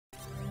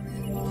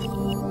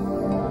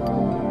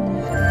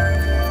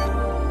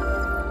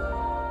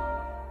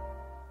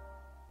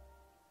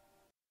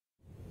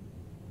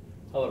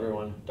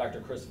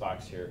Dr. Chris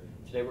Fox here.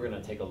 Today we're going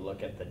to take a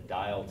look at the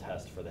dial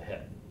test for the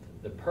hip.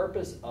 The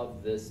purpose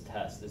of this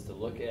test is to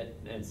look at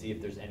and see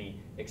if there's any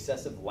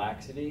excessive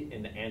laxity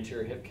in the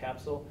anterior hip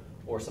capsule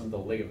or some of the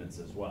ligaments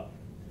as well.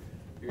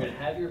 You're going to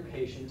have your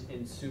patient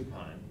in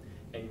supine,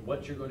 and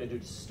what you're going to do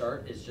to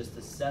start is just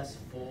assess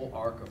full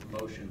arc of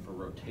motion for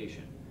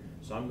rotation.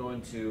 So I'm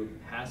going to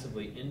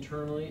passively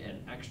internally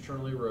and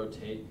externally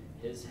rotate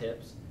his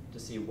hips to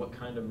see what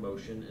kind of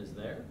motion is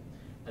there.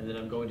 And then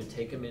I'm going to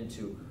take him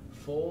into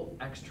full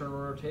external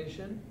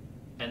rotation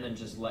and then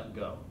just let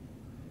go.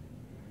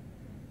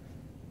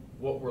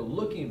 What we're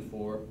looking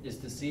for is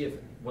to see if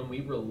when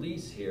we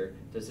release here,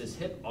 does his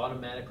hip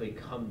automatically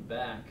come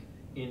back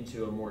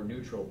into a more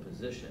neutral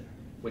position,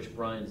 which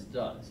Brian's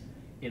does.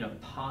 In a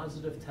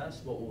positive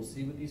test, what we'll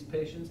see with these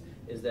patients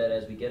is that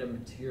as we get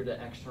them here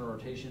to external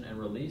rotation and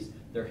release,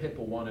 their hip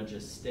will want to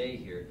just stay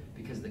here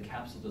because the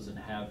capsule doesn't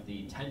have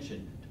the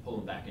tension to pull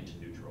them back into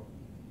neutral.